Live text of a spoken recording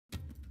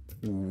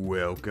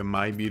Welcome,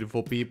 my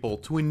beautiful people,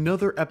 to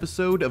another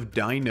episode of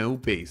Dino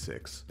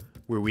Basics,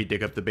 where we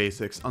dig up the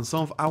basics on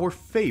some of our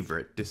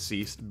favorite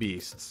deceased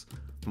beasts.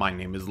 My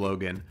name is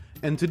Logan,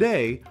 and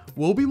today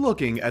we'll be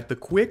looking at the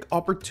quick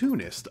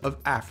opportunist of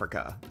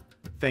Africa.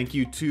 Thank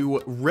you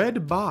to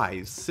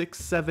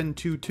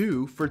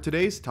RedBuys6722 for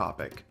today's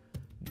topic,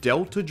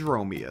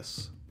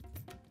 Deltadromeus.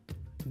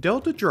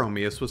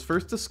 Deltadromeus was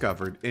first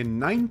discovered in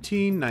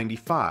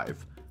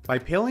 1995 by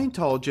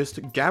paleontologist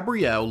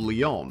Gabriel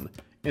Leon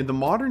in the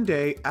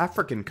modern-day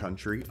African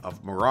country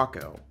of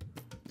Morocco,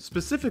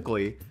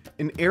 specifically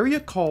an area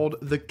called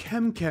the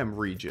Kemkem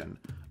region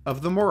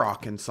of the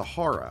Moroccan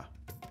Sahara.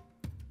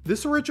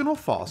 This original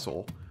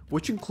fossil,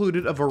 which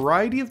included a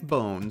variety of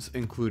bones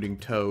including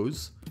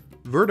toes,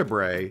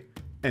 vertebrae,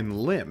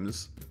 and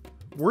limbs,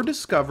 were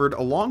discovered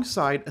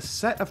alongside a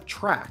set of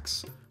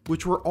tracks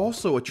which were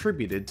also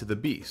attributed to the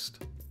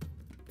beast.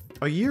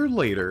 A year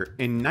later,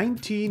 in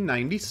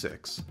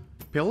 1996,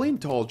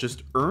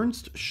 paleontologist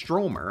Ernst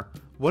Stromer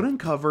would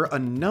uncover a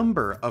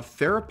number of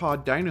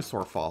theropod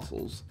dinosaur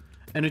fossils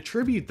and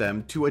attribute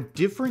them to a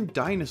different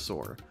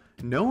dinosaur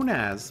known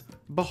as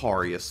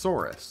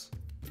Bahariosaurus.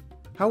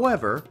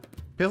 However,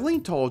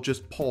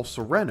 paleontologist Paul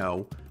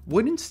Sereno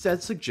would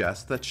instead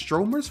suggest that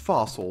Stromer's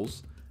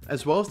fossils,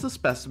 as well as the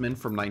specimen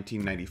from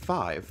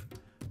 1995,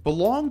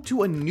 belong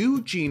to a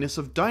new genus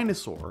of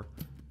dinosaur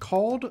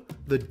called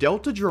the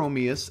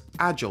Deltadromeus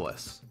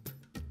agilis.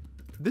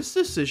 This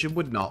decision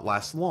would not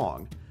last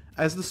long,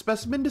 as the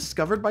specimen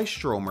discovered by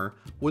Stromer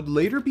would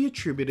later be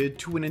attributed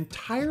to an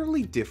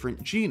entirely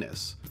different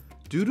genus,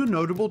 due to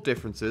notable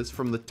differences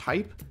from the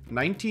type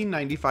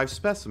 1995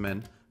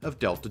 specimen of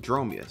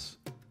Deltadromeus,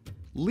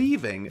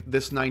 leaving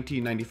this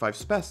 1995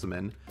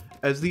 specimen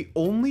as the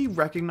only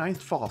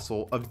recognized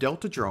fossil of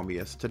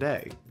Deltadromeus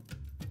today.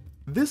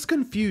 This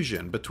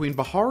confusion between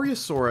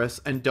Bahariosaurus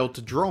and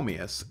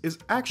Deltadromeus is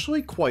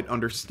actually quite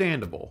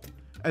understandable,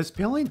 as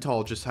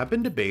paleontologists have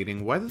been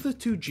debating whether the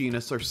two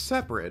genus are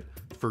separate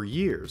for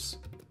years.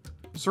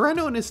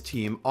 Sereno and his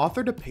team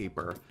authored a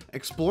paper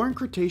exploring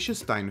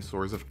Cretaceous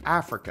dinosaurs of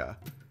Africa,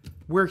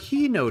 where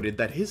he noted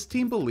that his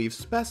team believes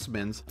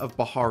specimens of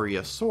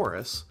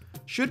Bahariosaurus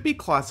should be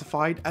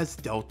classified as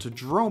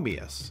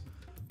Deltadromeus,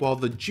 while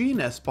the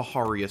genus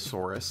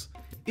Bahariosaurus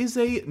is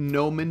a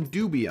nomen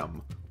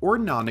dubium, or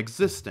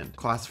non-existent,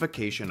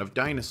 classification of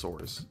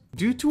dinosaurs,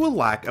 due to a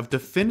lack of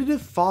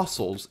definitive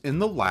fossils in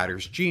the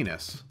latter's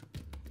genus.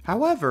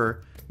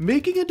 However,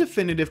 making a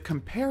definitive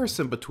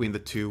comparison between the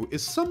two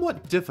is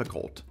somewhat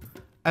difficult,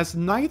 as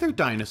neither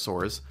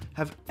dinosaurs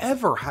have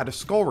ever had a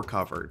skull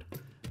recovered,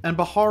 and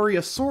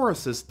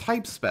Bahariosaurus's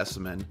type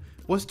specimen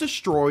was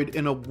destroyed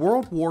in a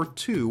World War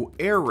II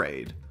air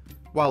raid,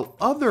 while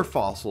other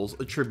fossils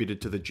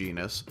attributed to the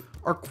genus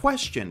are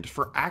questioned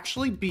for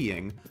actually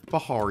being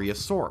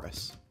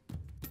Bahariosaurus.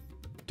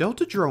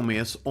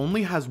 Deltadromeus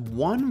only has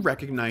one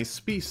recognized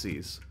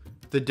species,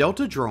 the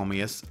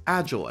Deltadromeus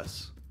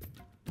agilis.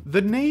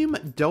 The name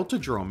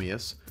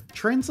Deltadromeus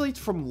translates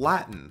from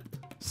Latin,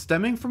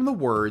 stemming from the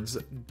words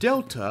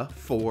delta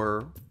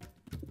for,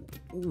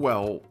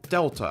 well,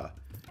 delta,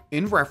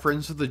 in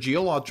reference to the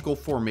geological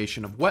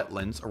formation of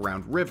wetlands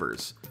around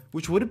rivers,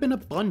 which would have been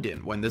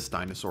abundant when this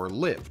dinosaur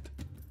lived,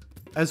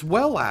 as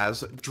well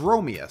as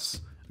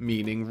dromeus,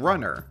 meaning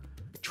runner,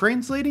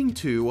 translating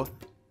to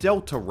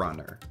delta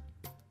runner.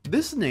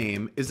 This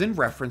name is in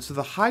reference to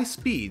the high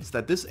speeds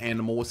that this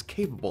animal was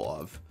capable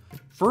of,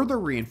 further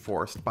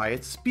reinforced by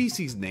its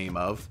species name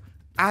of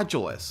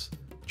agilis,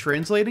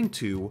 translating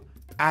to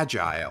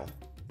agile.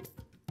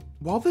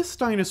 While this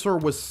dinosaur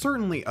was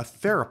certainly a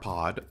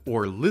theropod,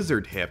 or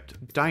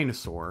lizard-hipped,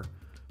 dinosaur,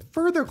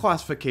 further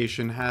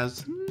classification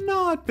has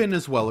not been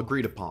as well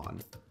agreed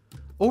upon.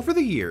 Over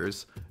the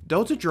years,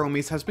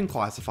 Deltadromeus has been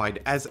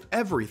classified as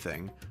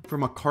everything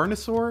from a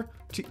carnivore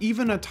to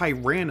even a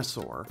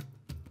tyrannosaur.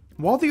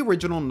 While the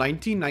original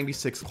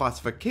 1996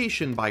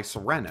 classification by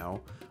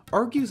Sereno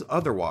argues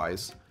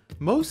otherwise,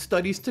 most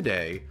studies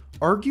today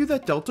argue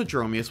that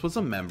Deltadromeus was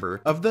a member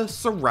of the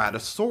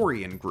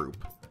Ceratosaurian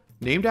group,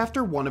 named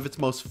after one of its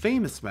most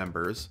famous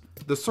members,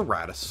 the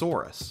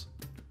Ceratosaurus.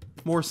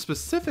 More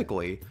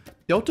specifically,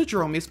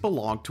 Deltadromeus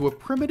belonged to a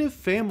primitive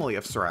family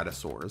of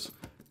ceratosaurs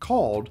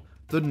called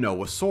the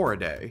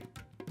Noasauridae.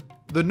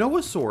 The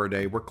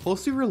Noasauridae were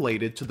closely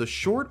related to the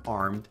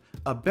short-armed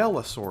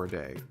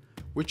Abelisauridae,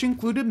 which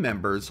included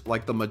members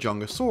like the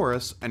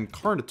Majungasaurus and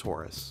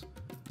Carnotaurus,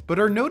 but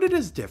are noted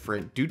as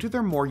different due to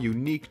their more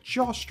unique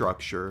jaw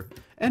structure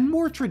and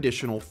more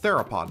traditional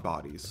theropod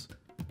bodies.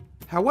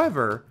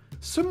 However,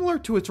 similar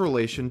to its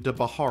relation to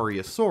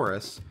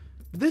Bahariosaurus,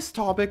 this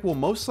topic will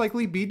most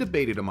likely be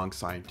debated among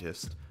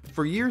scientists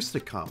for years to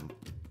come.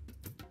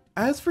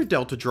 As for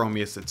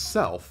Deltadromeus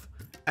itself,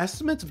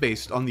 estimates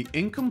based on the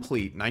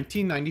incomplete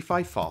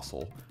 1995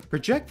 fossil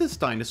project this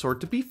dinosaur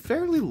to be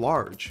fairly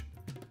large.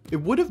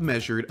 It would have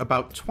measured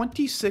about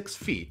 26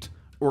 feet,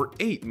 or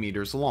 8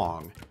 meters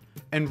long,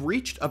 and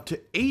reached up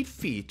to 8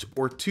 feet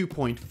or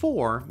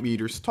 2.4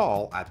 meters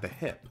tall at the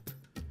hip.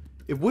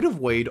 It would have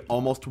weighed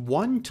almost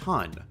 1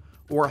 ton,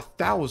 or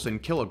 1,000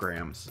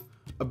 kilograms,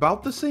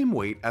 about the same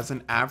weight as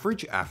an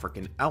average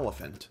African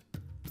elephant.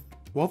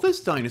 While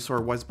this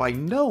dinosaur was by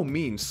no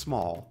means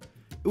small,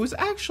 it was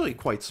actually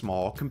quite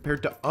small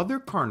compared to other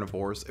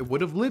carnivores it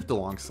would have lived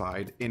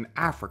alongside in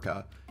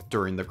Africa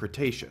during the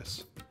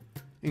Cretaceous,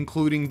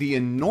 including the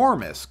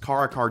enormous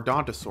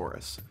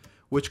Carnivores,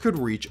 which could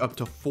reach up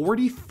to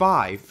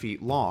 45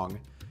 feet long,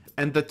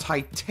 and the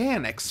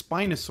titanic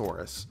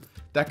Spinosaurus,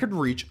 that could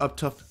reach up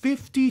to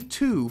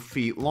 52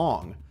 feet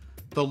long,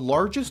 the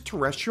largest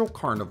terrestrial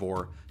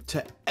carnivore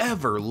to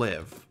ever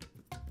live.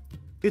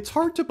 It's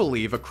hard to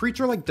believe a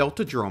creature like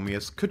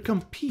Deltadromeus could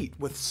compete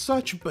with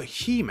such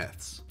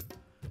behemoths.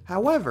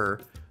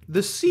 However,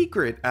 the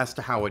secret as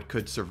to how it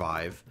could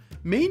survive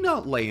may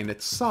not lay in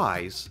its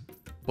size,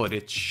 but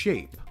its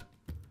shape.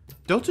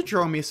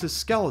 Deltadromeus'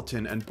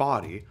 skeleton and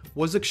body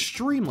was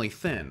extremely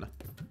thin,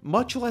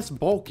 much less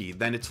bulky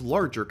than its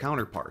larger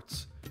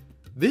counterparts.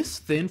 This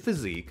thin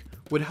physique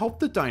would help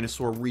the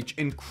dinosaur reach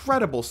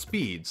incredible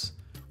speeds,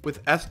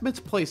 with estimates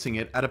placing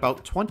it at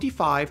about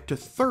 25 to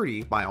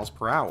 30 miles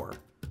per hour.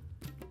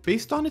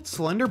 Based on its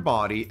slender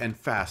body and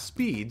fast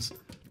speeds,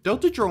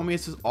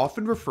 Deltadromeus is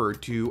often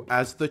referred to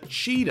as the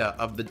Cheetah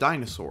of the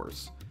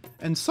dinosaurs,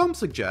 and some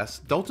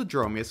suggest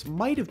Deltadromeus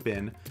might have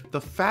been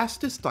the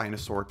fastest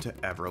dinosaur to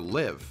ever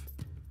live.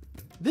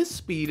 This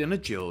speed and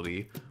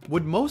agility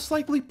would most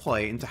likely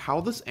play into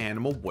how this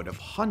animal would have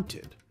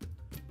hunted.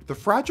 The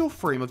fragile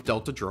frame of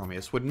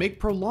Deltadromeus would make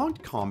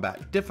prolonged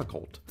combat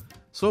difficult,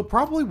 so it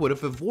probably would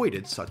have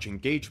avoided such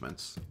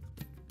engagements.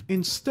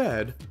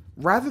 Instead,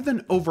 rather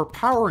than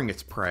overpowering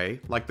its prey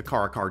like the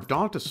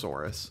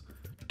Carnivores,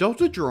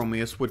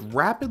 Deltadromeus would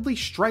rapidly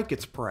strike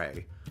its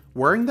prey,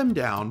 wearing them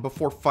down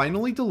before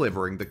finally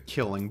delivering the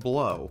killing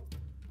blow.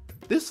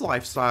 This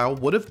lifestyle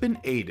would have been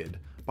aided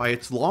by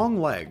its long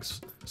legs,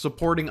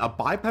 supporting a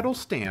bipedal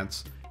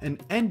stance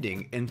and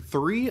ending in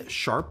 3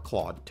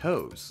 sharp-clawed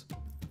toes.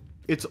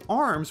 Its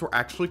arms were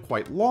actually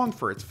quite long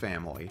for its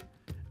family,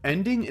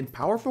 ending in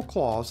powerful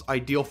claws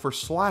ideal for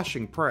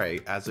slashing prey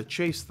as it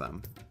chased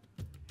them.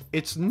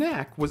 Its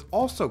neck was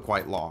also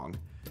quite long,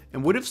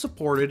 and would have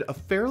supported a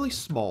fairly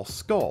small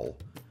skull,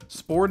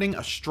 sporting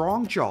a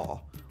strong jaw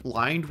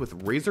lined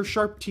with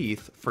razor-sharp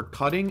teeth for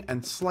cutting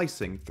and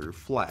slicing through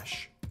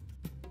flesh.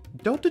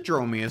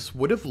 Deltadromeus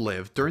would have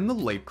lived during the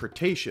late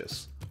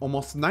Cretaceous,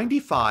 almost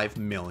 95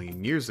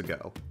 million years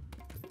ago.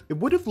 It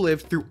would have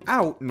lived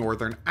throughout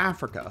northern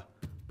Africa,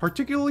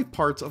 particularly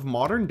parts of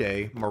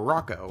modern-day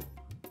Morocco.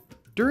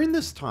 During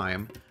this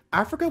time,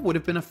 Africa would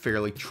have been a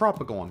fairly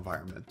tropical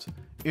environment,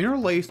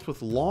 interlaced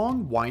with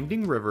long,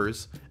 winding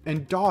rivers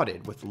and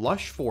dotted with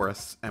lush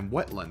forests and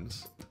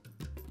wetlands.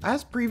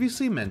 As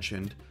previously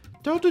mentioned,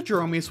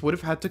 Deltadromeus would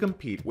have had to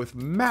compete with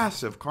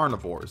massive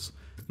carnivores,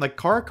 like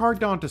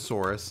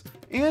Carnivores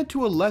and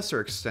to a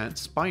lesser extent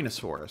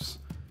Spinosaurus,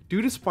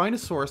 due to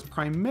Spinosaurus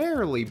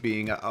primarily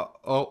being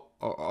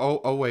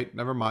wait,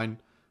 never mind.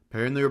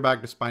 Apparently we're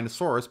back to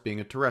Spinosaurus being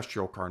a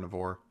terrestrial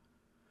carnivore.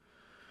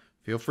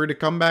 Feel free to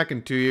come back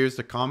in 2 years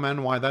to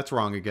comment why that's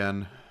wrong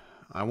again.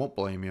 I won't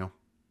blame you.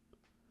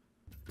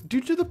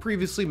 Due to the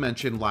previously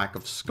mentioned lack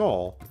of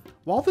skull,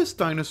 while this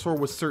dinosaur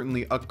was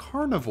certainly a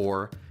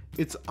carnivore,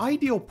 its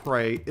ideal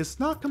prey is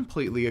not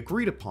completely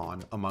agreed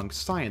upon among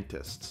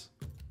scientists.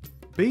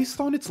 Based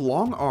on its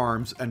long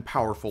arms and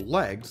powerful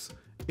legs,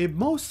 it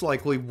most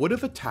likely would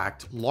have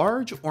attacked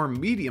large or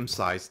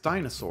medium-sized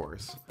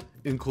dinosaurs,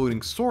 including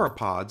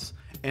sauropods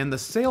and the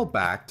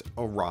sail-backed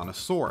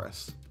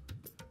Ouranosaurus.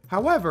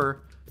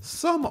 However,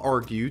 some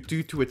argue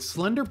due to its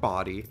slender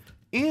body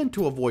and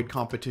to avoid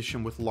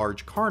competition with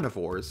large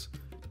carnivores,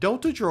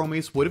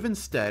 Deltadromeus would have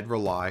instead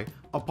rely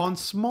upon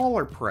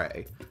smaller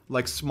prey,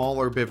 like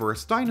small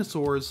herbivorous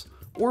dinosaurs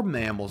or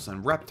mammals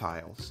and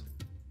reptiles.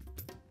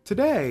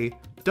 Today,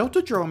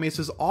 Deltadromeus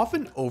is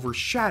often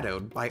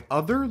overshadowed by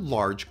other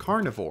large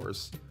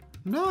carnivores,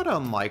 not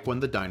unlike when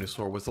the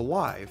dinosaur was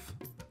alive.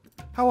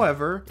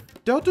 However,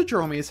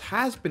 Deltadromeus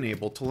has been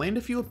able to land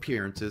a few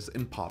appearances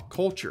in pop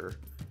culture,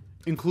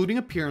 including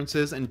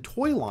appearances in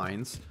toy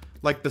lines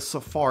like the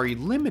Safari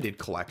Limited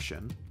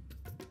Collection,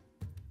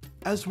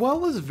 as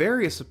well as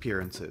various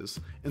appearances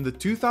in the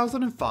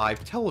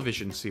 2005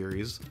 television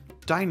series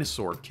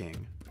Dinosaur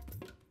King,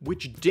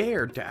 which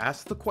dared to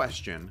ask the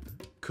question,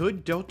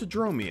 could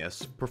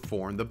Deltadromeus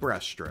perform the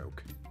breaststroke?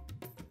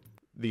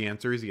 The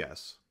answer is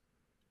yes.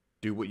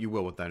 Do what you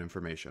will with that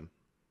information.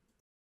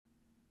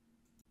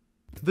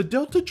 The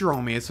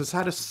Deltadromeus has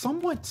had a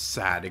somewhat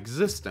sad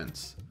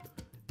existence.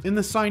 In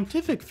the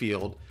scientific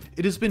field,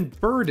 it has been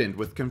burdened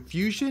with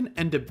confusion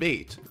and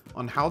debate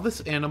on how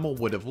this animal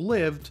would have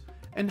lived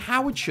and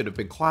how it should have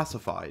been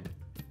classified.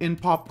 In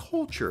pop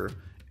culture,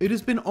 it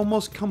has been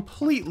almost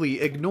completely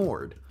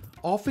ignored,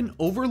 often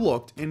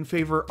overlooked in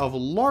favor of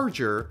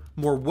larger,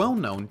 more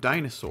well-known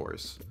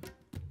dinosaurs.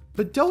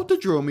 But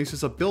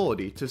Deltadromeus'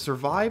 ability to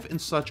survive in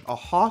such a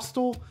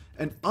hostile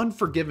and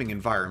unforgiving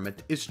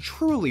environment is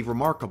truly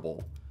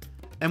remarkable,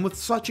 and with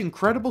such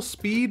incredible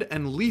speed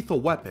and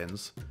lethal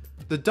weapons,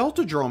 the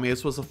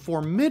Deltadromeus was a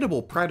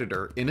formidable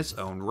predator in its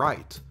own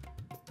right.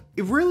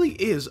 it really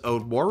is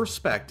owed more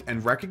respect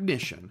and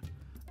recognition,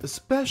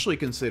 especially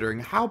considering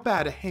how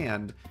bad a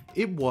hand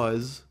it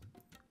was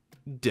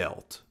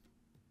dealt.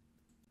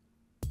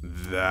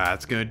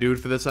 That's gonna do it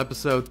for this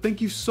episode.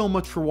 Thank you so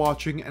much for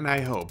watching, and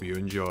I hope you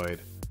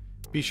enjoyed.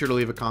 Be sure to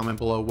leave a comment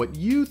below what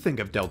you think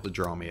of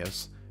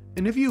Deltadromeus,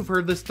 and if you've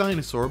heard this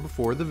dinosaur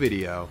before the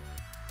video.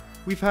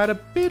 We've had a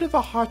bit of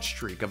a hot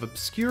streak of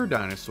obscure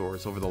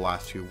dinosaurs over the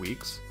last few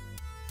weeks,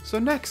 so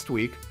next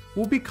week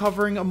we'll be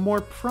covering a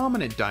more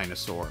prominent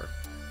dinosaur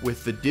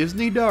with the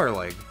Disney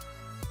darling,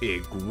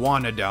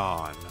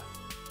 Iguanodon.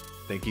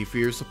 Thank you for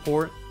your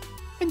support,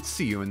 and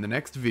see you in the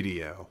next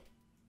video.